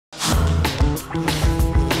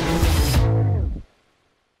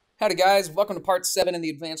Howdy guys, welcome to part 7 in the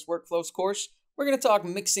Advanced Workflows course. We're going to talk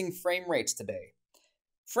mixing frame rates today.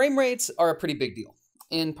 Frame rates are a pretty big deal.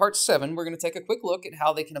 In part 7, we're going to take a quick look at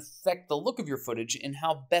how they can affect the look of your footage and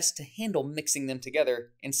how best to handle mixing them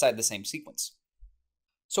together inside the same sequence.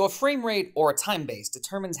 So a frame rate or a time base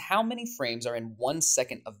determines how many frames are in 1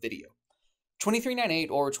 second of video.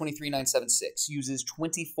 2398 or 23976 uses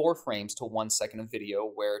 24 frames to 1 second of video,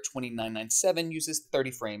 where 2997 uses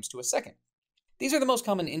 30 frames to a second. These are the most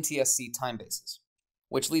common NTSC time bases,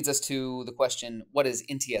 which leads us to the question, what is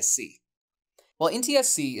NTSC? Well,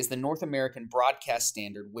 NTSC is the North American Broadcast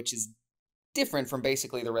Standard, which is different from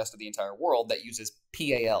basically the rest of the entire world that uses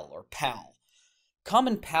PAL or PAL.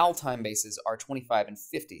 Common PAL time bases are 25 and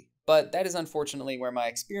 50, but that is unfortunately where my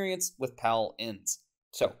experience with PAL ends.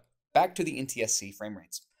 So, back to the NTSC frame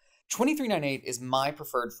rates. 2398 is my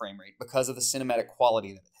preferred frame rate because of the cinematic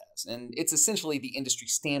quality that it has, and it's essentially the industry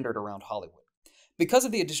standard around Hollywood. Because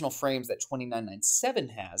of the additional frames that 2997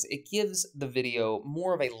 has, it gives the video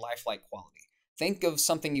more of a lifelike quality. Think of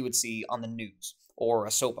something you would see on the news or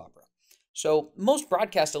a soap opera. So most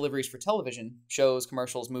broadcast deliveries for television, shows,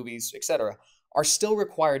 commercials, movies, etc., are still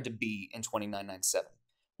required to be in 2997.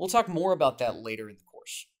 We'll talk more about that later in the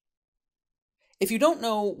course. If you don't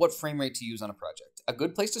know what frame rate to use on a project, a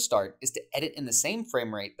good place to start is to edit in the same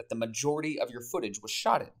frame rate that the majority of your footage was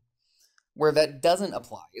shot in. Where that doesn't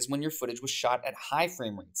apply is when your footage was shot at high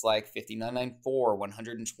frame rates like 5994,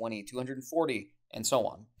 120, 240, and so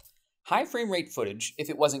on. High frame rate footage, if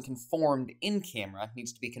it wasn't conformed in camera,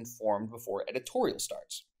 needs to be conformed before editorial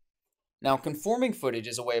starts. Now, conforming footage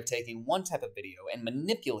is a way of taking one type of video and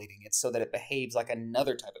manipulating it so that it behaves like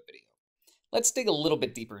another type of video. Let's dig a little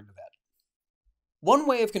bit deeper into that. One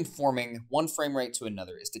way of conforming one frame rate to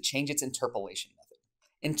another is to change its interpolation method.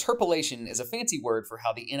 Interpolation is a fancy word for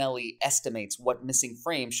how the NLE estimates what missing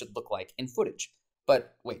frames should look like in footage.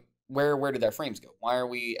 But wait, where did our frames go? Why are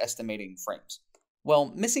we estimating frames?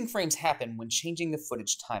 Well, missing frames happen when changing the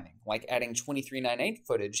footage timing, like adding 2398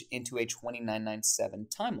 footage into a 2997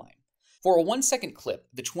 timeline. For a 1 second clip,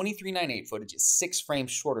 the 2398 footage is 6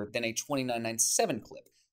 frames shorter than a 2997 clip.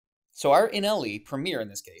 So our NLE, Premiere in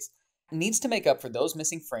this case, needs to make up for those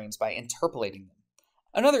missing frames by interpolating them.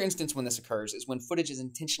 Another instance when this occurs is when footage is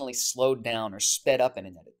intentionally slowed down or sped up in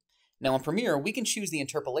an edit. Now in Premiere, we can choose the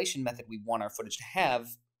interpolation method we want our footage to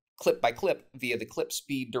have clip by clip via the clip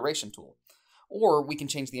speed duration tool. Or we can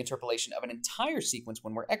change the interpolation of an entire sequence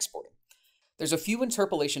when we're exporting. There's a few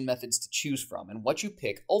interpolation methods to choose from, and what you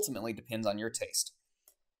pick ultimately depends on your taste.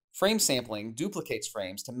 Frame sampling duplicates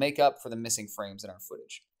frames to make up for the missing frames in our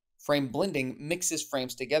footage. Frame blending mixes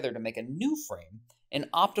frames together to make a new frame, and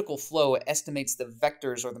optical flow estimates the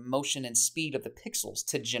vectors or the motion and speed of the pixels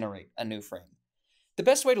to generate a new frame. The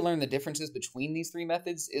best way to learn the differences between these three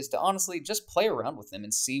methods is to honestly just play around with them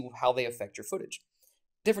and see how they affect your footage.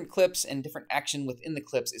 Different clips and different action within the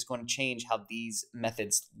clips is going to change how these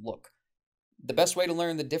methods look. The best way to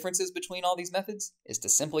learn the differences between all these methods is to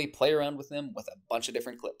simply play around with them with a bunch of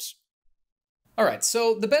different clips. Alright,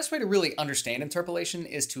 so the best way to really understand interpolation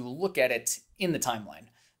is to look at it in the timeline.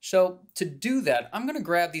 So to do that, I'm going to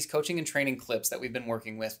grab these coaching and training clips that we've been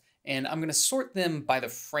working with, and I'm going to sort them by the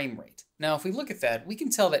frame rate. Now, if we look at that, we can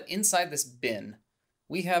tell that inside this bin,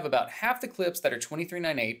 we have about half the clips that are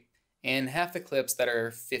 2398 and half the clips that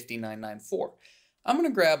are 5994. I'm going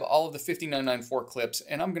to grab all of the 5994 clips,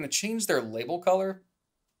 and I'm going to change their label color,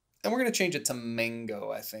 and we're going to change it to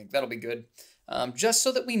mango, I think. That'll be good, just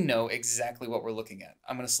so that we know exactly what we're looking at.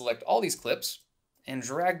 I'm going to select all these clips and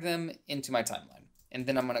drag them into my timeline. And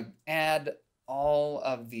then I'm going to add all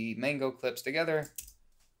of the mango clips together,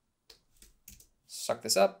 suck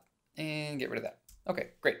this up, and get rid of that.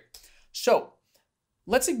 Okay, great. So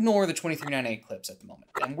let's ignore the 2398 clips at the moment,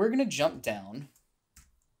 and we're going to jump down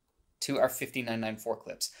to our 5994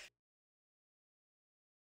 clips.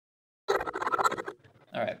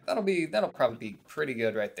 All right, that'll probably be pretty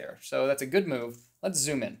good right there. So that's a good move. Let's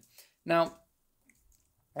zoom in. Now,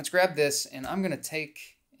 let's grab this, and I'm going to take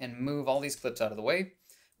and move all these clips out of the way.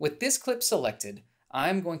 With this clip selected,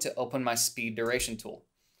 I'm going to open my speed duration tool.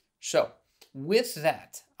 So with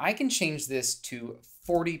that, I can change this to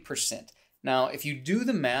 40%. Now, if you do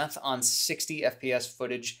the math on 60 FPS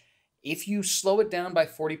footage, if you slow it down by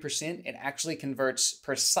 40%, it actually converts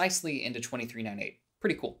precisely into 2398.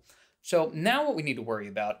 Pretty cool. So now what we need to worry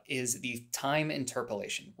about is the time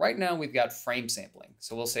interpolation. Right now we've got frame sampling,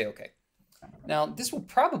 so we'll say okay. Now this will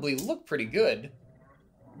probably look pretty good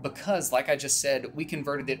because, like I just said, we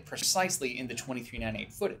converted it precisely into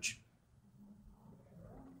 2398 footage.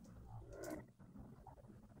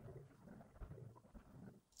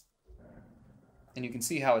 And you can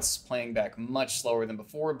see how it's playing back much slower than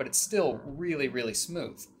before, but it's still really, really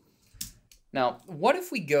smooth. Now, what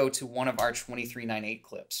if we go to one of our 2398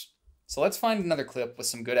 clips? So let's find another clip with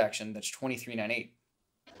some good action that's 2398.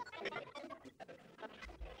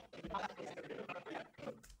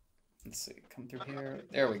 Let's see, come through here.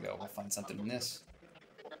 There we go. We'll find something in this.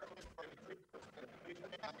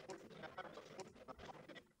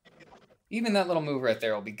 Even that little move right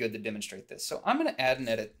there will be good to demonstrate this. So I'm going to add an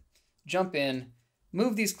edit, jump in,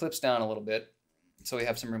 move these clips down a little bit so we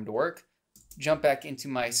have some room to work, jump back into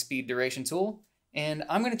my speed duration tool, and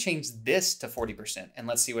I'm going to change this to 40%, and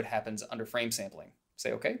let's see what happens under frame sampling.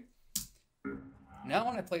 Say okay. Now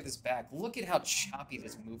when I play this back, look at how choppy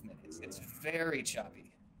this movement is. It's very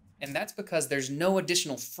choppy. And that's because there's no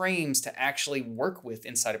additional frames to actually work with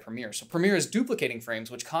inside of Premiere. So Premiere is duplicating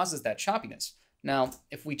frames, which causes that choppiness. Now,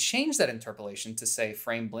 if we change that interpolation to, say,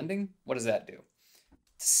 frame blending, what does that do? To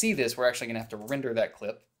see this, we're actually going to have to render that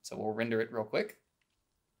clip. So we'll render it real quick.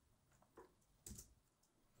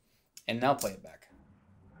 And now play it back.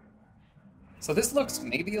 So this looks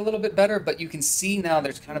maybe a little bit better, but you can see now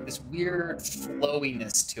there's kind of this weird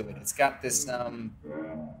flowiness to it. It's got this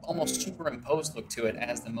almost superimposed look to it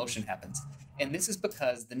as the motion happens. And this is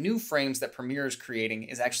because the new frames that Premiere is creating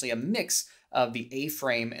is actually a mix of the A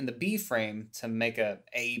frame and the B frame to make a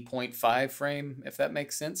A.5 frame, if that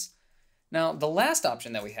makes sense. Now, the last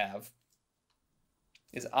option that we have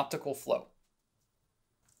is Optical Flow.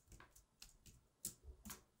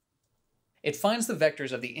 It finds the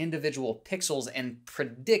vectors of the individual pixels and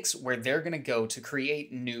predicts where they're going to go to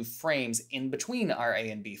create new frames in between our A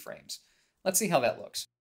and B frames. Let's see how that looks.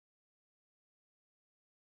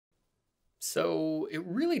 So it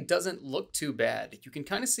really doesn't look too bad. You can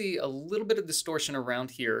kind of see a little bit of distortion around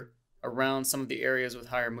here, around some of the areas with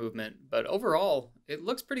higher movement, but overall, it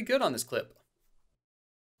looks pretty good on this clip.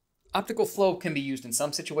 Optical flow can be used in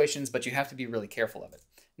some situations, but you have to be really careful of it.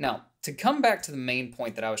 Now, to come back to the main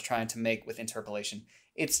point that I was trying to make with interpolation,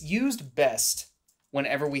 it's used best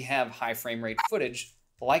whenever we have high frame rate footage,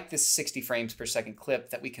 like this 60 frames per second clip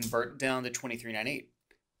that we convert down to 2398.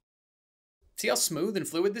 See how smooth and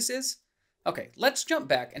fluid this is? Okay, let's jump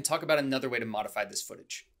back and talk about another way to modify this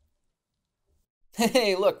footage.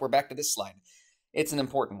 Hey, look, we're back to this slide. It's an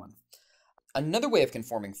important one. Another way of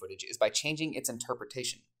conforming footage is by changing its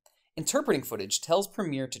interpretation. Interpreting footage tells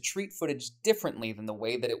Premiere to treat footage differently than the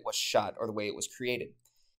way that it was shot or the way it was created.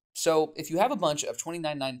 So if you have a bunch of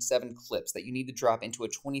 2997 clips that you need to drop into a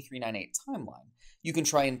 2398 timeline, you can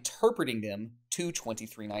try interpreting them to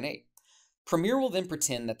 2398. Premiere will then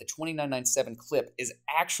pretend that the 2997 clip is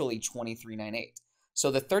actually 2398. So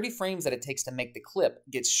the 30 frames that it takes to make the clip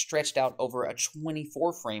gets stretched out over a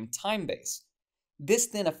 24 frame time base. This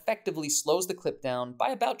then effectively slows the clip down by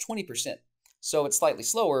about 20%. So it's slightly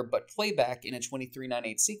slower, but playback in a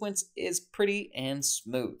 2398 sequence is pretty and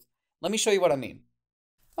smooth. Let me show you what I mean.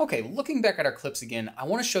 Okay, looking back at our clips again, I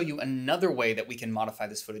want to show you another way that we can modify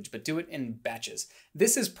this footage, but do it in batches.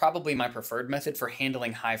 This is probably my preferred method for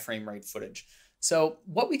handling high frame rate footage. So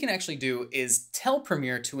what we can actually do is tell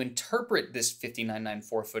Premiere to interpret this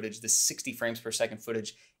 5994 footage, this 60 frames per second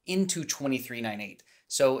footage, into 2398.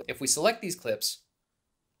 So if we select these clips,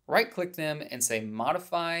 right-click them and say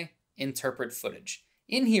Modify Interpret Footage.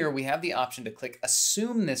 In here, we have the option to click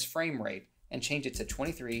Assume this frame rate and change it to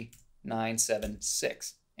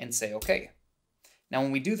 23976 and say OK. Now,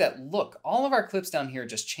 when we do that, look, all of our clips down here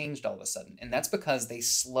just changed all of a sudden, and that's because they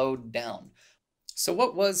slowed down. So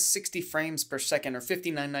what was 60 frames per second or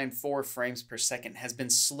 5994 frames per second has been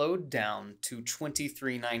slowed down to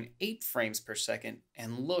 2398 frames per second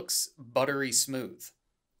and looks buttery smooth.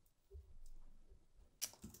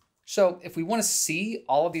 So if we want to see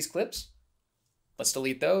all of these clips, let's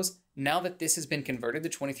delete those. Now that this has been converted to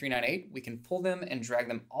 2398, we can pull them and drag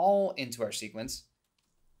them all into our sequence.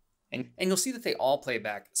 And you'll see that they all play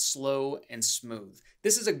back slow and smooth.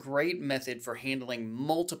 This is a great method for handling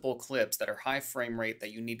multiple clips that are high frame rate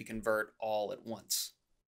that you need to convert all at once.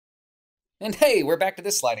 And hey, we're back to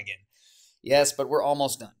this slide again. Yes, but we're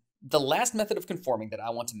almost done. The last method of conforming that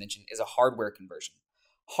I want to mention is a hardware conversion.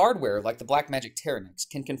 Hardware, like the Blackmagic Teranex,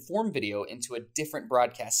 can conform video into a different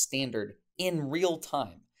broadcast standard in real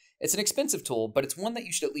time. It's an expensive tool, but it's one that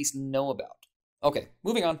you should at least know about. Okay,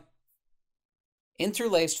 moving on.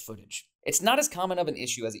 Interlaced footage. It's not as common of an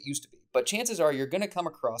issue as it used to be, but chances are you're going to come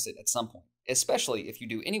across it at some point, especially if you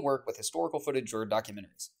do any work with historical footage or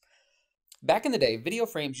documentaries. Back in the day, video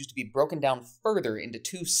frames used to be broken down further into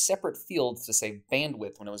two separate fields to save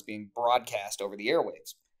bandwidth when it was being broadcast over the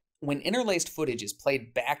airwaves. When interlaced footage is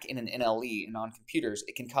played back in an NLE and on computers,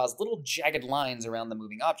 it can cause little jagged lines around the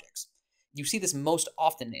moving objects. You see this most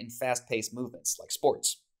often in fast-paced movements, like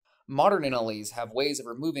sports. Modern NLEs have ways of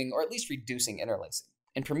removing or at least reducing interlacing.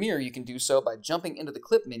 In Premiere, you can do so by jumping into the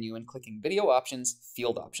Clip menu and clicking Video Options,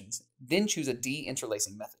 Field Options, then choose a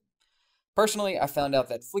de-interlacing method. Personally, I found out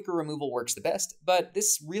that flicker removal works the best, but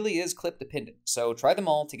this really is clip dependent, so try them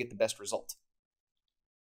all to get the best result.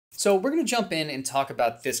 So we're going to jump in and talk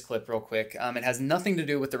about this clip real quick. It has nothing to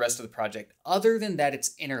do with the rest of the project, other than that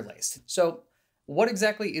it's interlaced. So what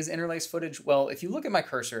exactly is interlaced footage? Well, if you look at my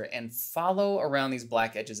cursor and follow around these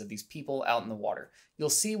black edges of these people out in the water, you'll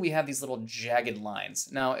see we have these little jagged lines.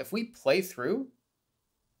 Now, if we play through,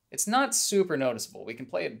 it's not super noticeable. We can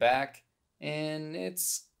play it back and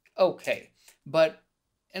it's okay. But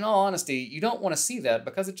in all honesty, you don't want to see that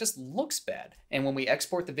because it just looks bad. And when we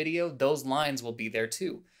export the video, those lines will be there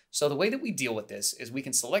too. So the way that we deal with this is we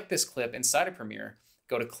can select this clip inside of Premiere,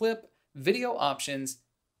 go to Clip, Video Options,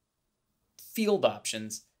 Field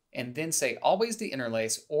Options, and then say always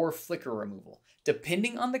deinterlace or flicker removal.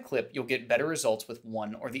 Depending on the clip, you'll get better results with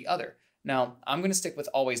one or the other. Now, I'm going to stick with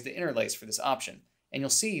always deinterlace for this option, and you'll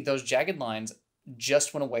see those jagged lines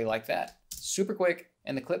just went away like that. Super quick,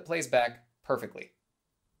 and the clip plays back perfectly.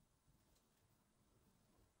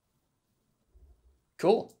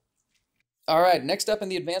 Cool. All right, next up in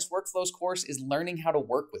the Advanced Workflows course is learning how to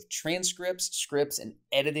work with transcripts, scripts, and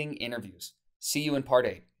editing interviews. See you in Part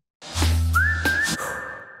 8.